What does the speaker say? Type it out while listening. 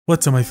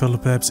What's up my fellow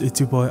peps,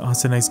 it's your boy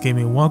Sonic.EXE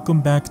Gaming. Welcome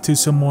back to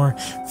some more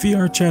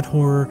VRChat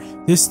horror.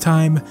 This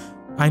time,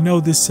 I know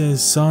this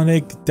says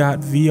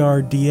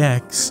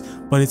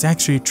Sonic.VRDX, but it's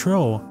actually a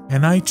troll,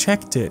 and I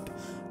checked it.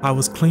 I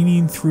was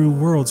cleaning through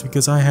worlds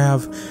because I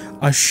have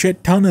a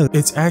shit ton of it.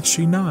 It's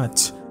actually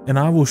not, and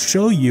I will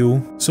show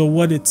you. So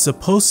what it's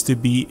supposed to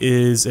be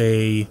is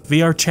a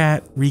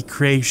VRChat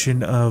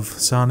recreation of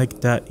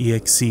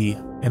Sonic.EXE,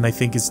 and I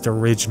think it's the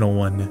original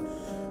one.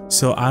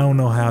 So I don't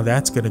know how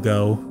that's gonna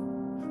go,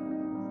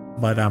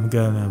 but I'm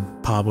gonna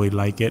probably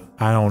like it.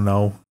 I don't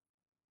know.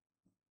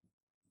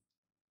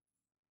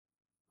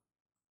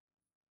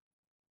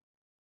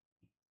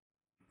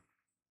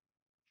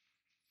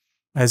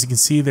 As you can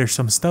see, there's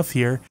some stuff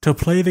here. To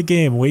play the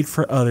game, wait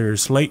for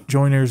others. Late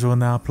joiners will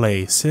now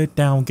play. Sit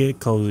down, get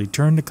cozy,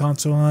 turn the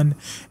console on,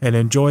 and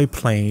enjoy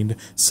playing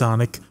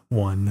Sonic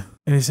 1.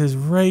 And it says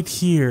right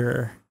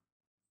here,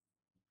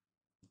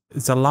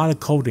 it's a lot of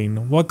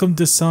coding. Welcome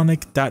to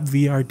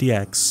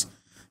Sonic.VRDX.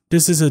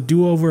 This is a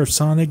do-over of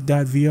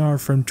Sonic.VR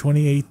from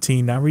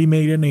 2018, now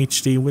remade in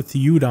HD with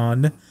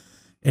Udon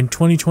in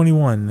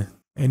 2021.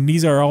 And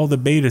these are all the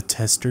beta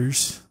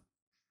testers.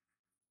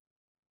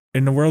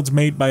 And the world's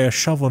made by a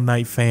Shovel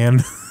Knight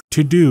fan.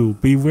 To do,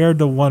 beware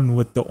the one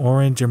with the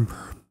orange and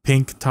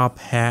pink top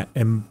hat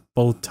and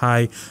bow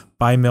tie.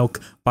 Buy milk,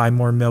 buy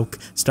more milk,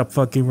 stop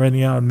fucking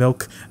running out of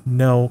milk.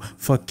 No,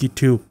 fuck you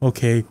too.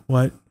 Okay,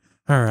 what?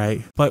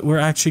 Alright, but we're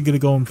actually gonna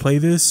go and play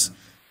this,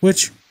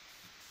 which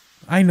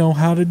I know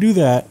how to do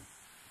that.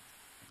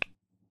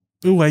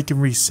 Ooh, I can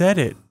reset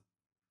it.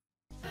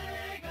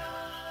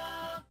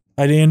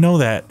 I didn't know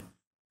that.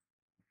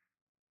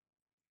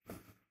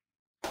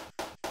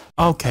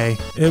 Okay,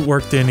 it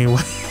worked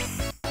anyway.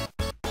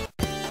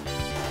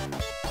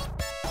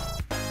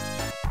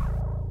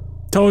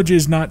 Told you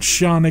it's not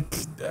Sonic,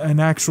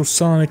 an actual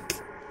Sonic.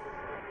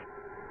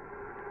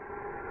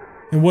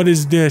 And what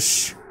is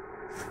this?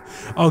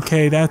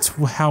 Okay, that's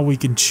how we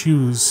can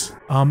choose.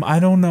 I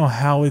don't know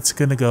how it's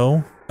gonna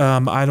go.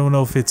 I don't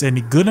know if it's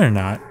any good or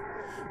not.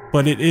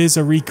 But it is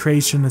a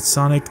recreation of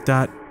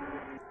Sonic.EXE.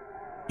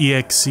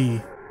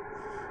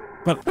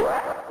 But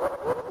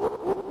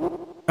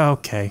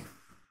okay.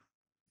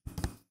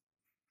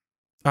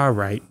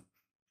 Alright.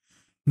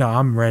 No,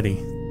 I'm ready.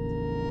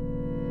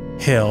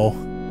 Hell.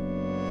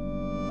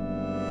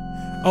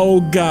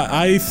 Oh god,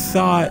 I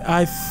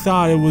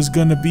thought it was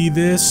gonna be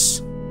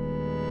this.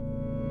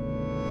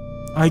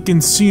 I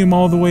can see him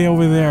all the way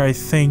over there, I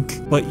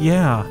think. But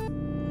yeah,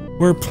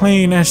 we're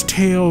playing as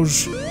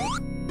Tails.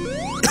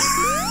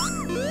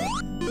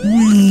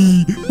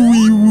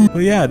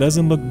 But yeah, it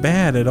doesn't look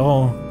bad at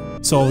all.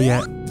 So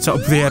yeah, so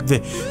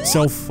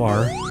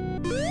far.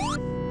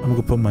 I'm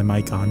gonna put my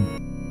mic on.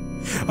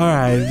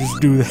 Alright,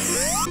 just do that.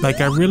 Like,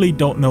 I really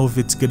don't know if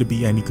it's gonna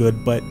be any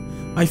good, but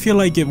I feel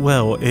like it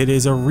will. It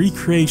is a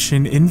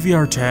recreation in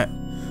VRChat,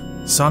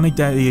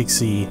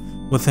 Sonic.EXE,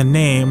 with a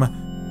name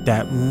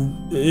that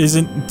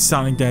isn't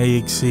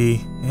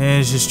Sonic.EXE,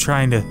 and it's just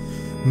trying to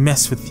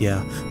mess with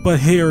you. But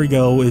here we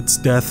go, it's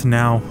death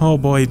now. Oh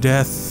boy,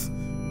 death.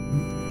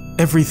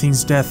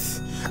 Everything's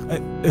death.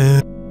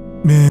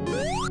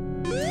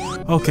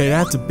 Okay,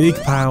 that's a big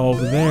pile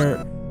over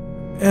there.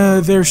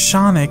 There's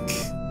Sonic.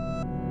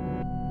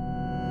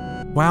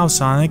 Wow,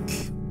 Sonic.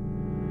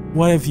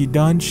 What have you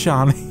done,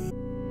 Sonic?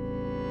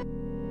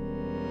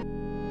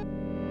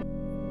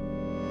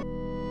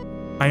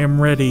 I am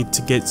ready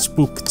to get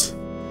spooked.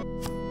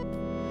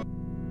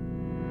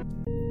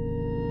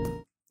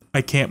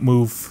 I can't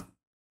move.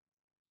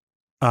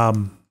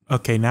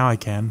 Okay, now I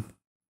can.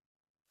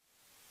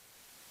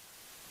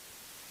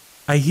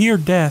 I hear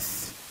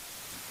death.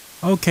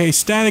 Okay,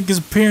 static is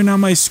appearing on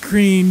my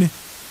screen.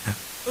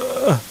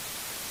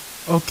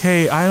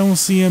 Okay, I don't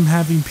see him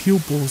having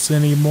pupils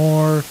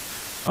anymore.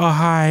 Oh,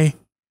 hi.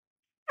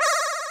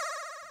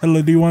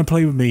 Hello, do you want to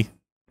play with me?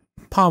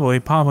 Probably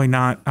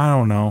not. I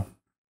don't know.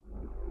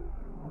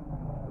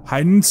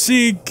 Hide and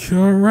seek.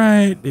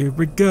 Alright, here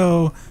we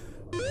go.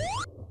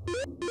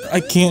 I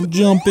can't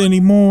jump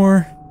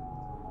anymore.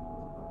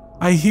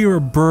 I hear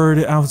a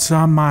bird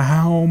outside my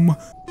home.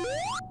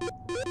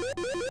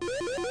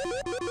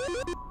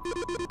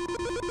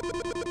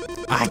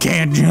 I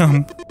can't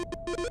jump.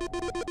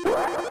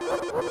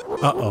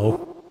 Uh-oh.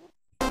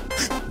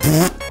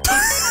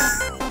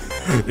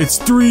 It's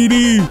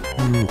 3D.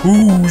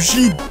 Ooh,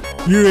 shit.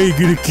 You ain't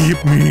gonna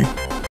keep me.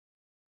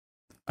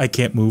 I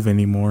can't move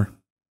anymore.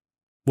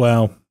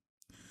 Well.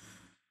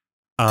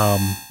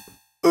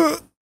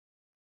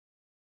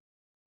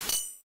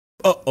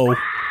 Uh-oh.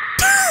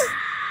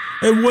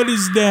 And what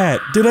is that?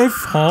 Did I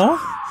fall?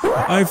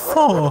 I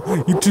fall.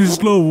 You're too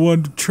slow.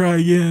 Want to try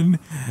again?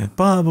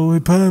 Probably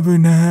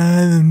not.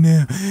 I don't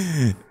know.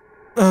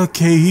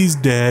 Okay, he's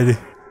dead.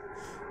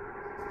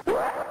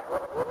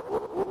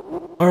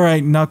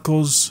 Alright,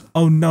 Knuckles.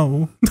 Oh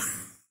no.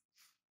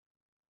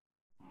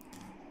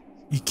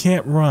 You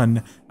can't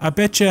run. I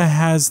bet you it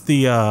has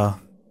the,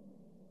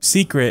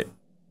 secret.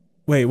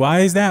 Wait, why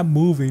is that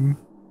moving?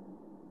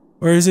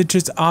 Or is it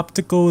just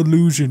optical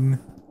illusion?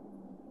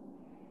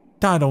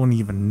 I don't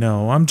even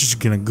know. I'm just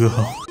gonna go.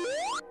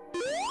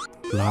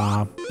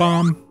 La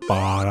bum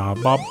ba da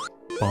bum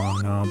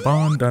ba na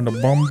bum da da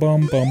bum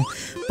bum bum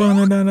ba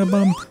na da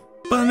bum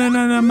ba na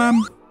na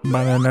bum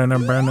ba na na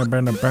ba na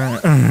ba na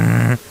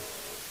ba.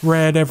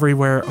 Red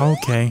everywhere.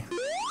 Okay.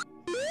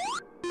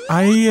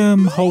 I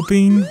am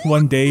hoping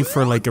one day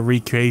for like a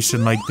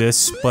recreation like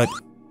this, but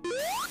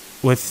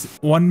with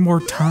one more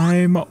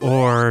time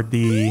or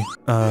the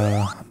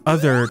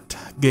other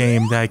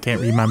game that I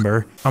can't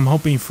remember. I'm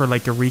hoping for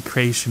like a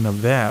recreation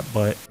of that,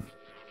 but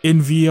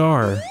in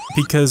VR,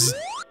 because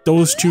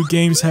those two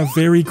games have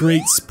very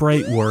great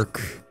sprite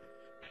work.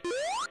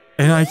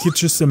 And I could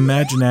just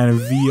imagine that in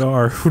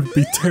VR. It would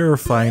be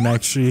terrifying,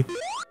 actually.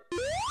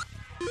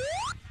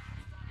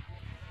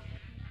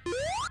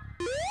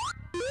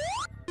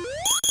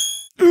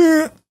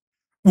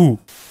 Ooh,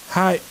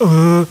 hi,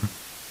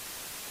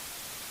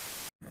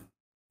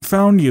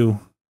 found you.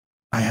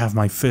 I have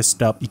my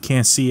fist up. You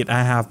can't see it.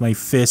 I have my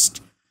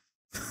fist.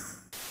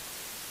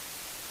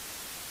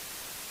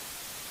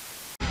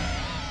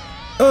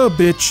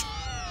 Bitch.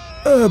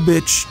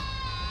 Bitch.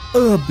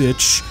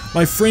 Bitch.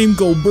 My frame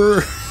go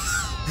burr.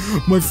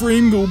 My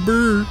frame go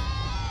burr.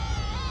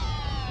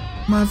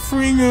 My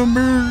frame go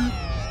burr.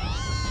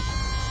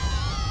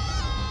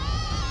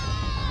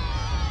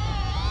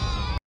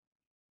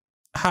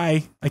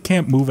 Hi. I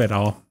can't move at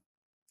all.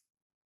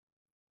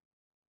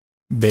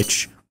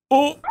 Bitch.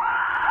 Oh!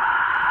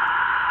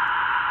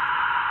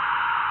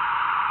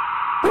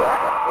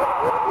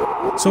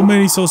 So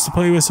many souls to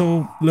play with,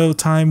 so little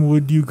time,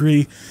 would you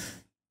agree?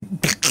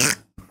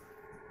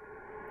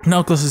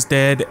 Knuckles is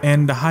dead,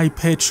 and the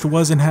high-pitched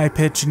wasn't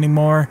high-pitched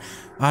anymore.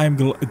 I'm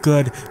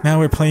good. Now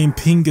we're playing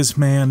Pingus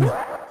Man.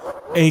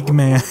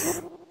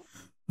 Eggman.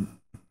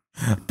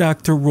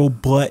 Dr.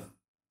 Robot.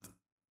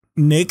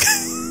 Nick.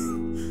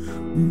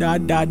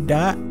 Dot dot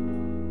dot.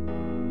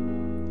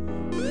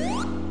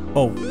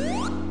 Oh,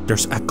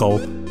 there's Echo.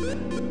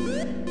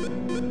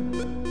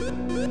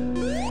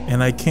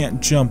 And I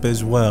can't jump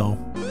as well.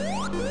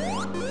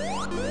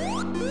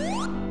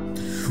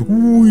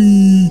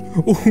 Wee,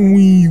 oh,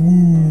 wee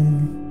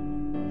woo.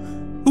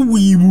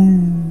 Wee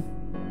woo.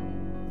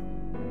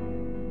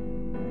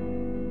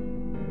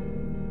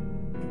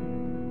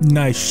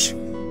 Nice.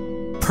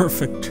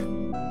 Perfect.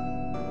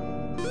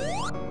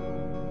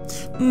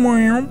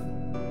 Meow.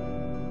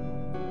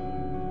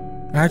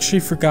 I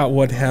actually forgot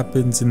what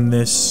happens in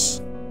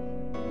this,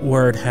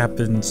 where it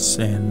happens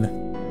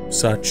and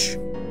such.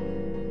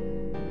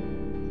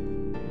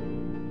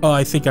 Oh,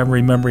 I think I'm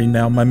remembering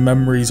now. My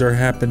memories are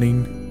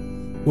happening.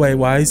 Wait,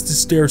 why is the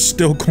stairs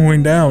still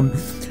going down?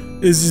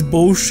 Is this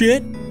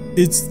bullshit?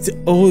 It's...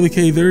 oh,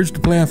 okay, there's the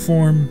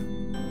platform.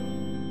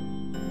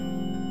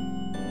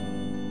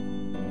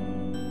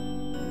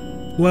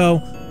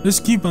 Well, let's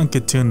keep on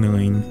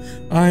continuing.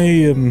 I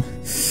am...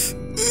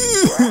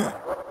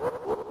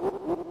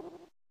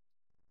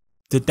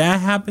 Did that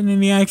happen in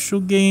the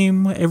actual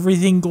game?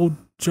 Everything go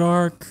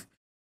dark?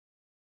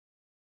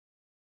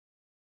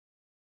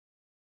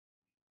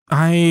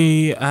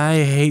 I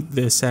hate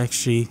this,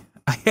 actually.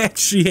 I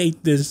actually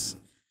hate this.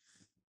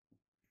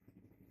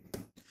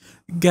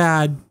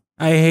 God,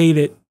 I hate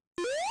it.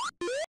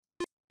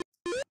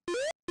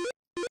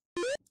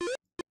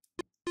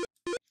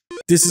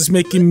 This is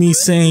making me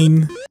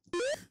sane.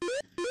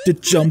 The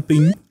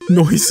jumping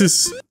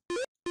noises.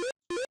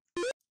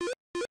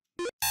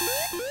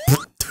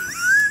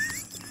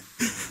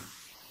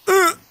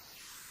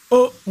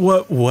 Oh,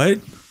 what?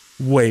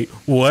 Wait,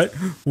 what?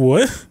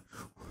 What?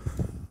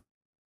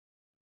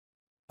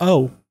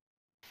 Oh.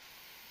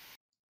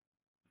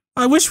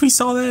 I wish we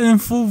saw that in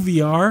full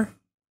VR.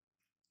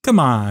 Come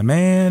on,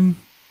 man.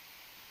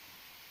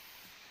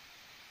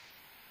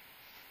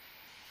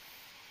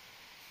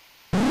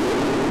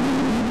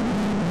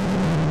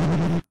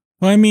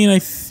 Well, I mean, I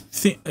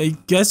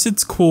guess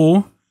it's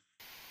cool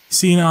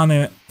seeing on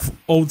an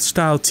old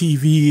style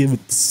TV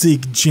with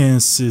Sega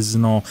Genesis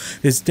and all.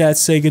 Is that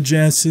Sega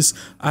Genesis?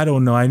 I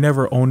don't know. I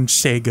never owned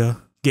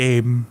Sega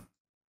game.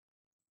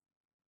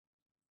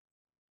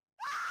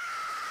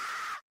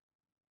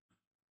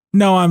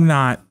 No, I'm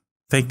not.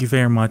 Thank you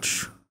very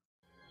much.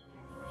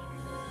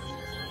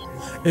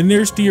 And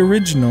there's the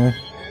original.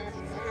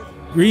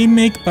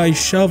 Remake by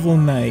Shovel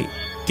Knight.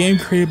 Game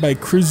created by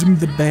Crimson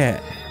the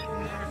Bat.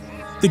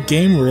 The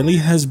game really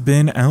has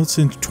been out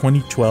since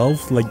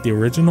 2012, like the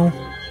original?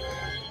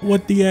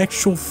 What the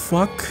actual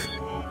fuck?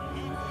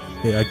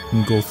 Yeah, I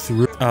can go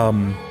through.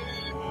 Can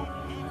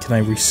I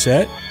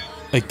reset?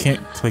 I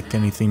can't click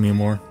anything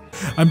anymore.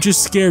 I'm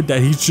just scared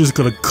that he's just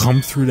gonna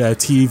come through that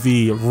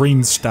TV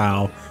ring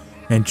style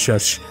and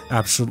just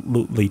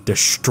absolutely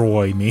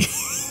destroy me.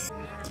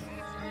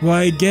 Well,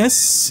 I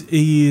guess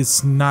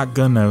he's not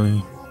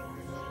gonna.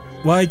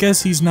 Well, I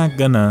guess he's not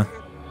gonna.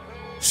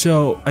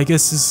 So, I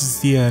guess this is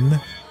the end.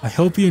 I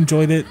hope you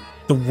enjoyed it.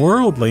 The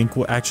world link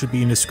will actually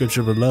be in the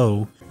description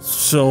below.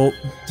 So,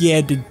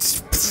 yeah,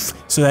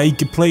 so that you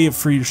can play it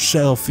for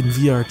yourself in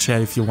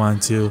VRChat if you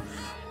want to.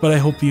 But I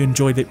hope you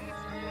enjoyed it.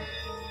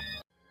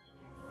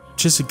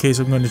 Just in case,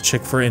 I'm going to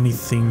check for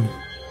anything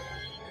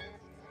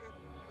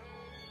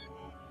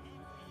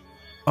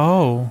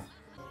Oh.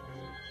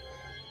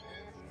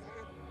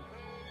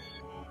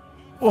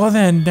 Well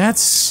then,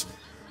 that's...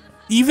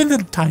 Even the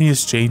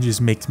tiniest changes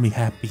makes me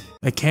happy.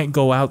 I can't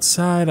go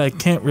outside, I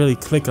can't really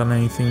click on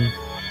anything.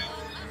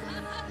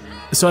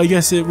 So I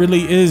guess it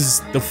really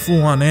is the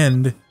full-on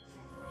end,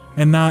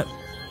 and not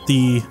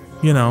the,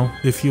 you know,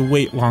 if you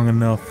wait long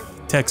enough,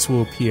 text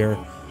will appear.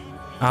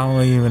 I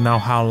don't even know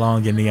how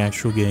long in the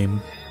actual game.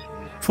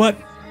 But,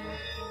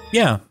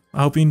 yeah,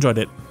 I hope you enjoyed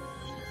it.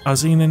 I'll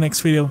see you in the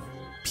next video.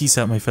 Peace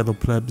out, my fellow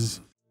plebs.